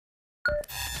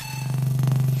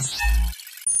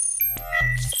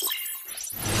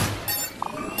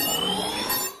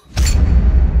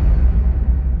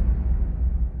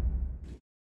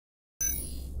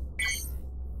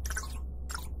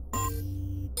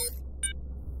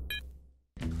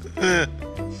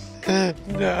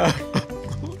No.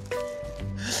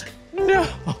 No.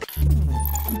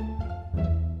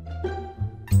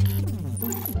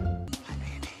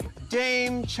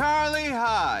 Dame Charlie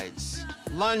Hides,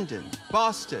 London,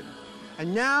 Boston,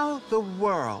 and now the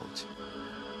world.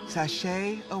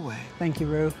 Sashay away. Thank you,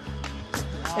 Rue.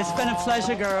 It's been a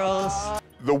pleasure, girls.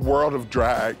 The world of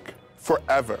drag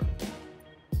forever.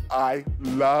 I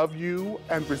love you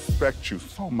and respect you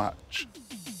so much.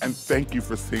 And thank you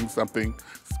for seeing something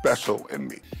special in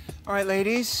me. All right,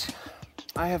 ladies,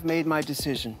 I have made my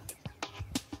decision.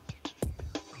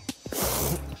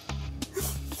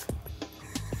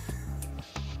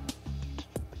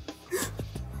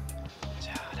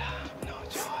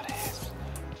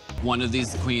 One of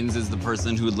these queens is the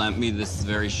person who lent me this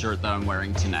very shirt that I'm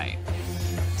wearing tonight.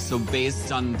 So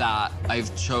based on that,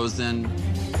 I've chosen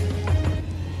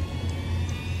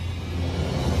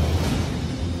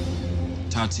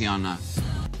Tatiana.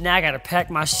 Now I gotta pack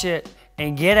my shit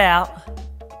and get out.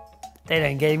 They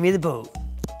done gave me the boot.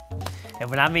 And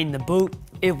when I mean the boot,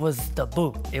 it was the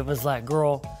boot. It was like,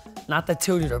 girl, not the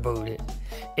tutor boot.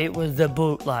 It was the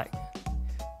boot like,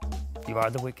 you are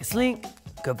the weakest link,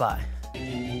 goodbye.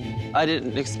 I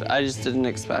just didn't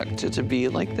expect it to be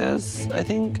like this, I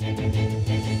think.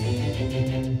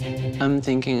 I'm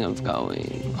thinking of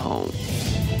going home.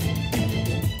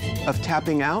 Of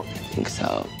tapping out? I think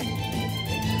so.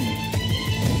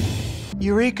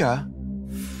 Eureka,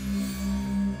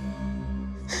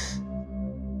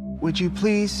 would you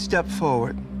please step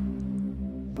forward?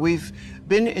 We've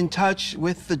been in touch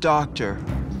with the doctor.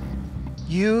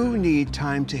 You need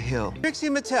time to heal. Trixie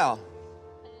Mattel,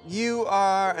 you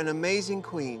are an amazing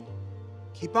queen.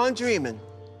 Keep on dreaming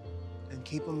and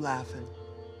keep them laughing.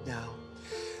 Now,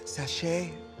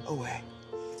 sashay away.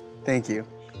 Thank you.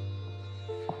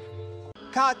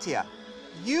 Katya,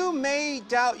 you may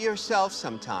doubt yourself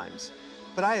sometimes,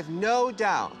 but I have no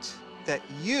doubt that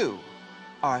you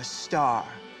are a star.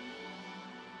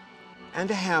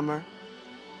 And a hammer.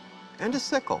 And a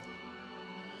sickle.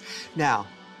 Now,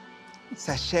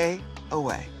 sashay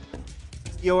away.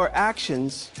 Your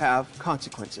actions have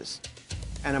consequences,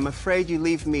 and I'm afraid you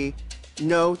leave me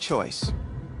no choice.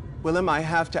 Willem, I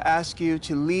have to ask you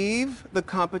to leave the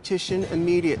competition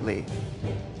immediately.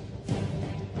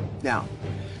 Now,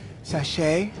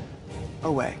 sashay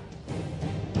away.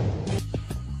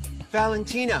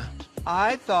 Valentina,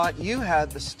 I thought you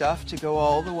had the stuff to go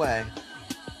all the way.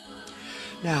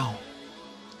 Now,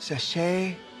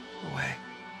 sashay away.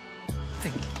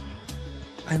 Thank you.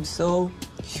 I'm so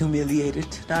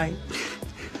humiliated tonight.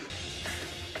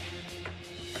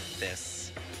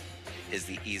 This is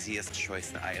the easiest choice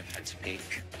that I have had to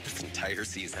make this entire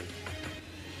season.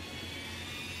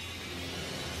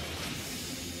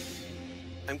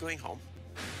 I'm going home.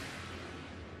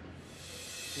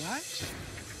 What?